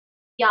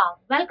Yeah,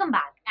 welcome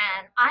back.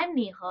 And I'm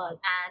Nehal.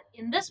 And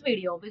in this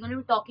video, we're going to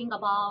be talking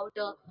about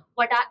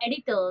what are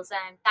editors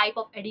and type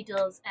of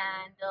editors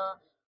and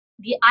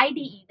the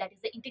IDE, that is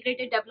the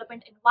Integrated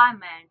Development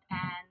Environment.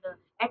 And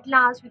at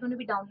last, we're going to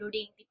be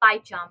downloading the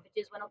PyCharm,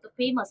 which is one of the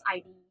famous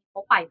IDE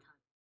for Python.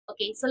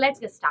 Okay, so let's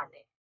get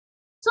started.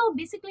 So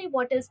basically,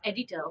 what is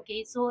editor?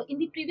 Okay, so in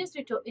the previous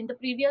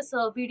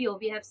video,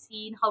 we have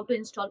seen how to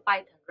install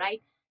Python,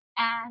 right?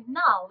 And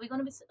now we're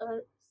going to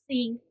be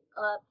seeing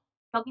uh,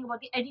 talking about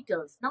the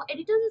editors. Now,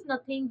 editors is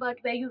nothing but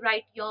where you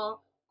write your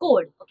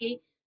code. Okay,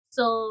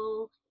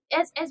 so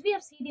as we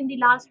have seen in the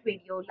last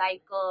video,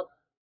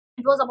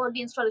 it was about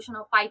the installation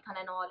of Python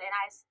and all, and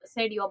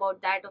said you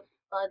about that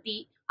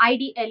the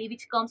IDLE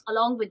which comes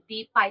along with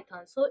the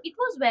Python. So it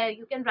was where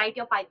you can write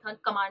your Python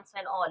commands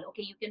and all.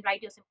 Okay, you can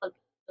write your simple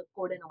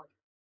code and all.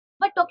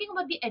 But talking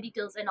about the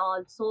editors and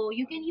all, so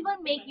you can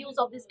even make use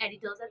of these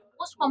editors. And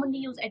most commonly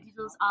used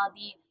editors are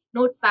the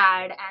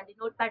Notepad and the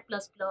Notepad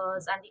plus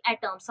plus and the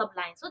Atom,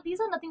 Sublime. So these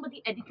are nothing but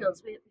the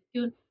editors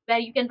where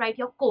you can write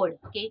your code.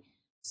 Okay,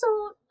 so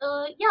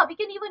yeah, we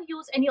can even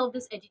use any of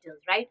these editors,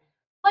 right?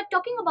 But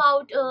talking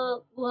about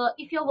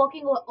if you're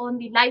working on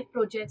the live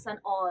projects and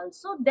all,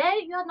 so there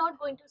you are not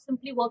going to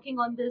simply working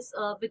on this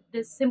with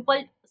this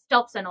simple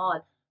stuffs and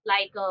all,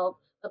 like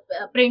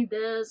print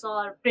this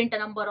or print a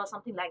number or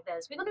something like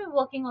this. We're going to be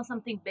working on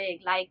something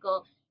big, like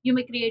you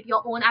may create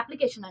your own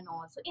application and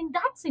all. So in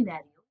that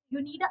scenario,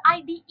 you need an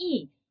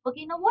IDE.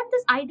 Okay, now what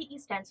this IDE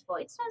stands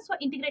for? It stands for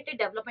Integrated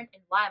Development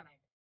Environment.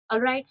 All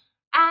right.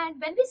 And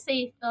when we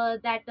say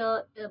that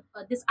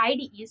this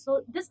IDE,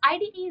 so this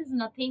IDE is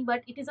nothing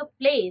but it is a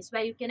place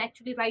where you can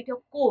actually write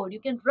your code, you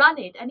can run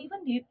it, and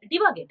even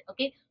debug it.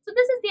 Okay, so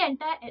this is the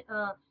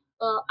entire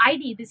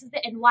IDE. This is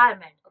the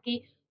environment.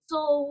 Okay,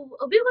 so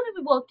we're going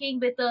to be working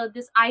with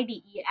this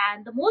IDE,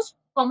 and the most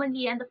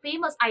commonly and the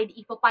famous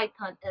IDE for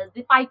Python is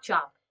the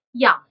PyCharm.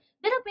 Yeah,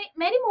 there are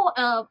many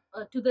more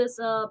to this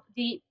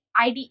the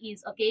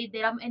IDEs. Okay,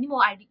 there are many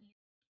more IDEs,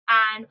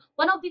 and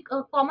one of the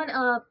common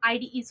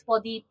IDEs for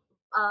the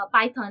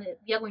Python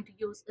we are going to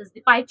use is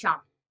the PyCharm.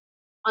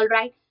 All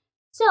right.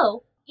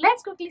 So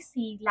let's quickly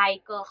see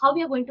how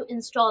we are going to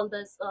install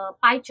this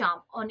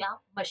PyCharm on our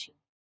machine.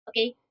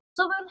 Okay.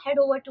 So we'll head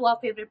over to our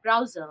favorite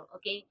browser.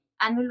 Okay,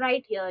 and we'll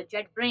write here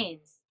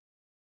JetBrains.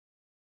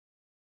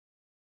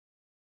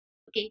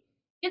 Okay,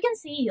 you can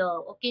see here,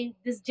 okay,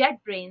 this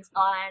JetBrains,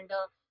 and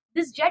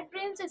this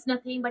JetBrains is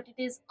nothing but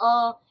it is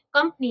a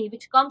company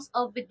which comes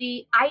up with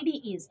the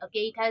IDEs.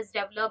 Okay, it has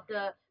developed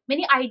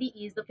many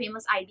IDEs, the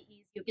famous IDEs.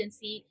 You can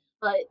see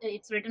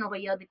it's written over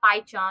here, the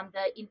PyCharm,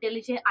 the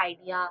IntelliJ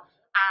IDEA,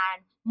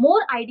 and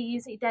more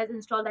IDEs it has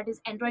installed, that is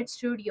Android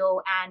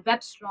Studio and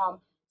WebStorm.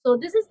 So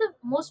this is the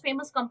most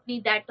famous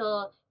company that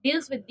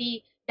deals with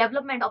the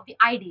development of the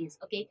IDEs.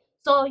 Okay,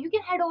 so you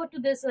can head over to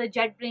this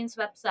JetBrains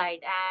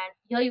website, and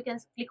here you can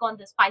click on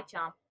this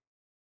PyCharm.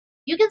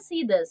 You can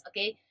see this.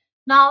 Okay,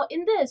 now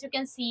in this you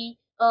can see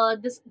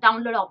this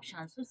download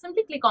option. So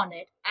simply click on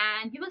it,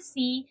 and you will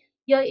see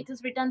here it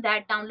is written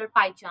that download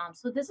PyCharm.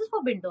 So this is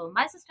for Windows.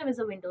 My system is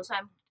a Windows, so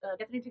I'm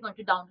definitely going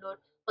to download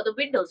for the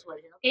Windows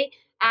version. Okay,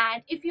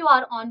 and if you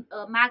are on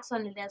Macs or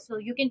Linux, so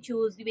you can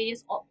choose the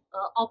various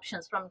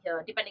options from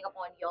here depending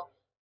upon your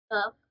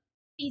uh,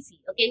 PC.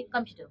 Okay,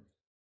 computer.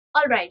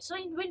 All right, so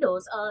in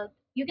Windows,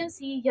 you can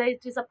see here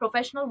it is a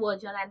professional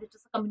version and it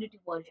is a community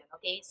version.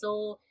 Okay,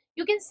 so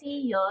you can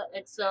see here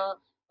it's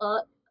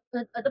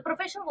the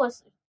professional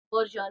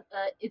version.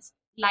 It's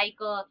like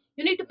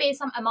you need to pay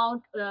some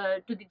amount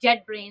to the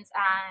JetBrains,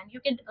 and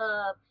you can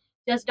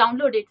just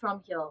download it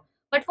from here.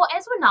 But for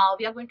as for now,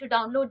 we are going to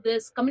download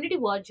this community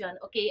version.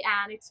 Okay,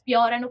 and it's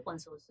pure and open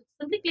source. So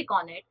simply click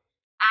on it,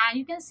 and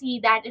you can see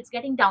that it's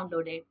getting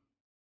downloaded.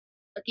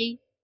 Okay,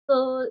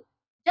 so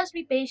just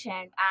be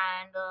patient,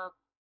 and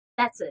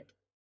that's it.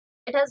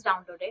 It has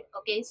downloaded.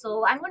 Okay,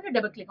 so I'm going to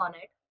double click on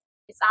it.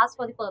 It's asked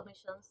for the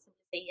permissions.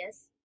 Simply say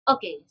yes.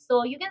 Okay,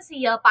 so you can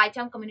see a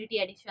PyCharm community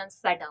edition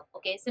setup.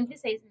 Okay, simply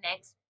says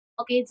next.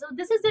 Okay, so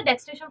this is the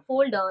destination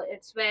folder.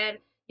 It's where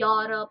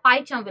your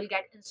PyCharm will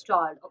get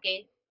installed.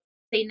 Okay,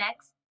 say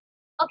next.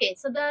 Okay,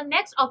 so the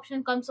next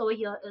option comes over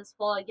here is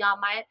for, yeah,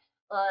 my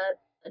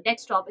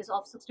desktop is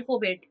of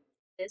 64-bit.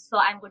 So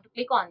I'm going to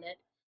click on it,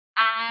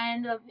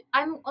 and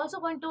I'm also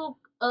going to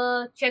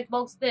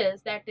checkbox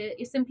this, that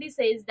it simply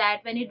says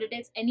that when it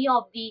detects any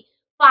of the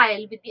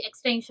file with the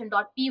extension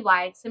 .py,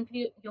 it's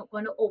simply you're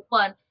going to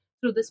open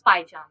through this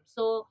PyCharm.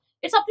 So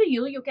it's up to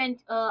you. You can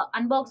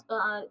unbox,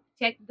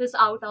 check this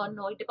out or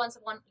no. It depends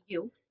upon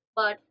you.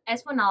 But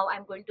as for now,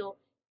 I'm going to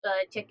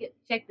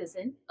check this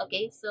in.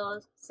 Okay, so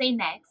say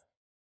next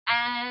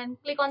and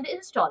click on the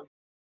install.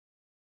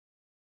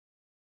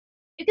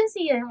 You can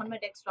see here on my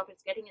desktop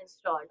it's getting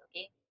installed.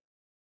 Okay,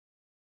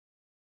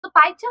 so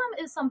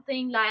PyCharm is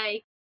something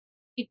like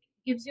it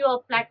gives you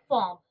a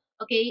platform.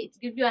 Okay, it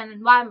gives you an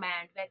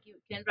environment where you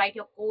can write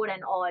your code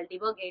and all,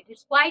 debug it.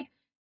 It's quite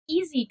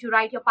easy to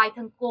write your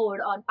Python code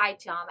on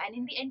PyCharm, and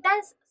in the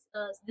entire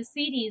this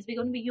series we're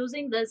going to be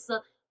using this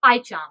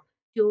PyCharm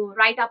to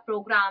write our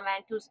program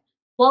and to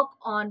work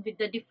on with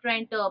the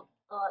different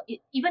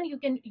even you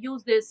can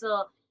use this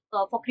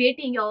for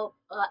creating your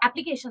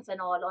applications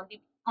and all on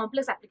the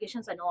complex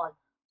applications and all.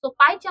 So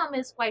PyCharm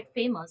is quite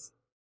famous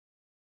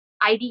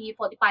IDE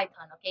for the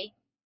Python. Okay,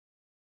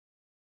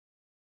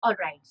 all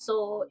right.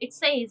 So it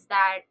says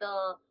that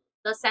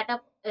the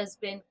setup has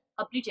been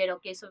completed.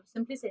 Okay, so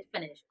simply say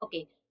finish.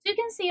 Okay, so you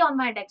can see on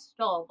my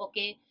desktop.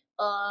 Okay,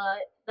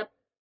 the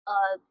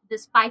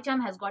this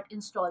PyCharm has got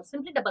installed.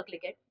 Simply double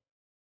click it.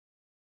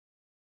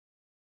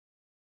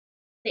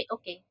 Say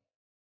okay.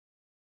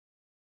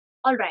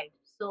 All right.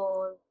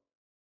 So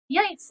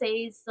yeah, it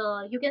says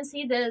you can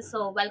see this.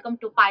 Welcome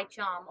to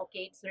PyCharm.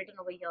 Okay, it's written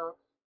over here.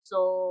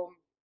 So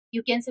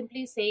you can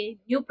simply say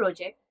new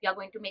project. We are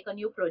going to make a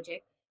new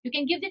project. You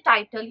can give the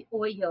title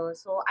over here.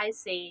 So I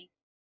say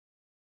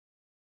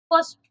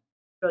first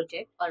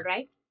project. All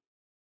right.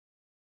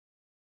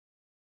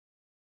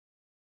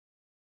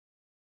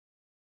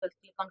 So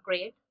click on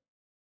create.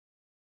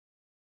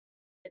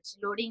 It's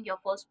loading your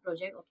first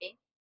project. Okay.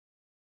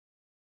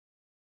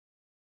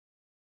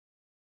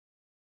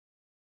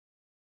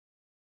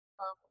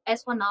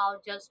 As for now,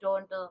 just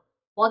don't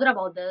bother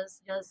about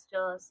this. Just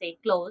say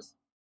close.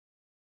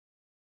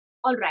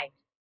 All right.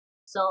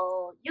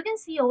 So you can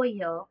see over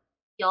here,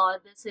 your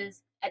this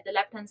is at the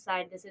left hand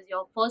side. This is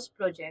your first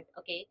project,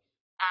 okay?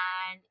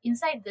 And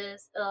inside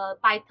this,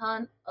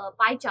 Python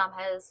PyCharm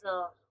has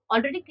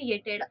already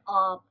created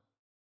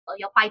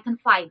your Python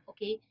file,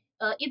 okay?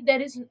 If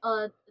there is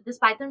this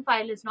Python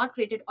file is not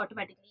created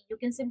automatically, you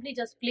can simply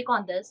just click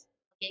on this,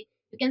 okay?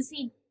 You can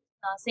see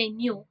say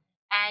new,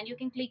 and you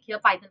can click here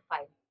Python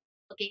file,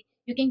 okay?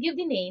 You can give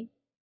the name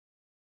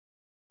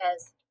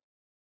as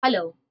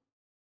hello,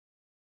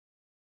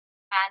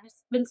 and it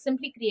will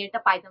simply create a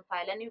Python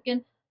file, and you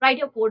can write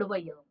your code over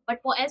here.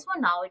 But for as for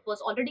now, it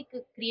was already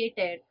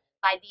created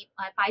by the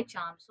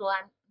PyCharm, so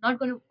I'm not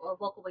going to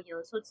work over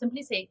here. So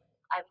simply say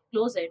I will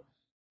close it,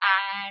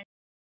 and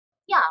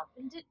yeah,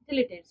 we'll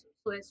delete it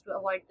so as to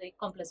avoid the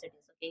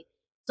complexities. Okay,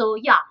 so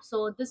yeah,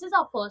 so this is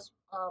our first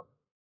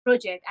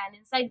project, and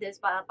inside this,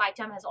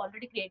 PyCharm has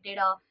already created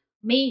a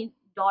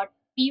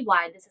main.py.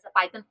 This is a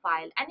Python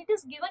file, and it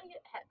is given you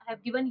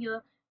have given you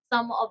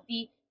some of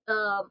the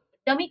uh,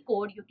 dummy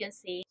code, you can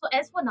say. So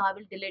as for now, I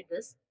will delete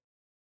this.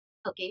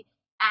 Okay,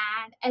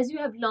 and as you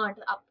have learned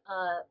up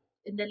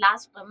in the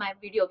last my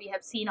video, we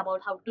have seen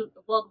about how to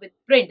work with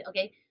print.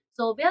 Okay,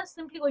 so we are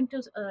simply going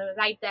to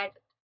write that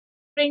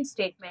print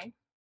statement.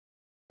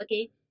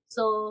 Okay,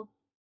 so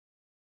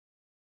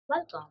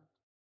welcome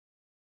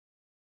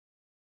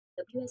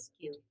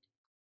WsCubeTech.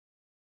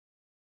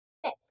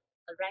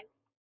 All right,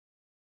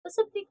 so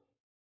simply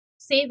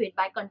save it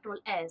by Control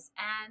S,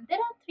 and there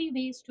are three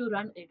ways to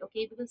run it.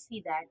 Okay, we will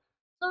see that.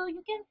 So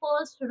you can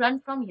first run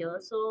from here.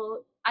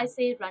 So I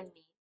say run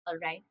me. All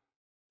right.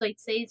 So it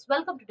says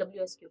welcome to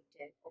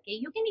WsCubeTech. Okay,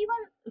 you can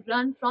even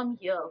run from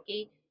here.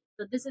 Okay,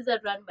 so this is a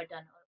run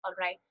button. All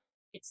right,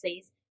 it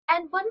says.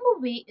 And one more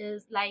way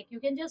is like you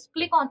can just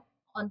click on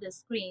the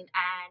screen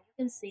and you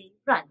can say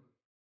run.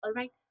 All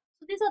right.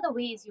 So these are the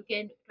ways you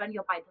can run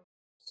your Python.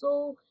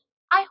 So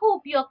I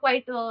hope you are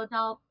quite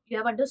now you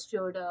have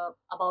understood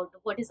about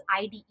what is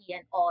IDE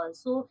and all.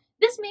 So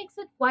this makes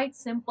it quite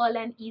simple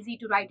and easy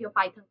to write your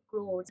Python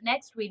codes.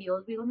 Next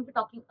videos we're going to be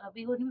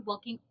we're going to be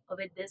working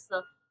with this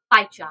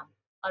PyCharm.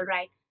 All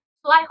right.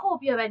 So I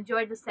hope you have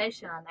enjoyed the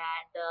session, and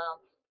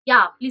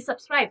yeah, please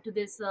subscribe to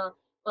this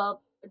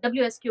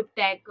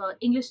WsCubeTech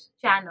English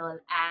channel.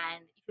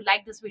 And if you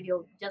like this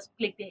video, just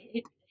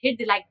hit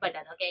the like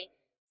button. Okay.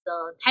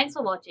 So thanks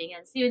for watching,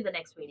 and see you in the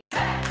next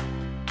video.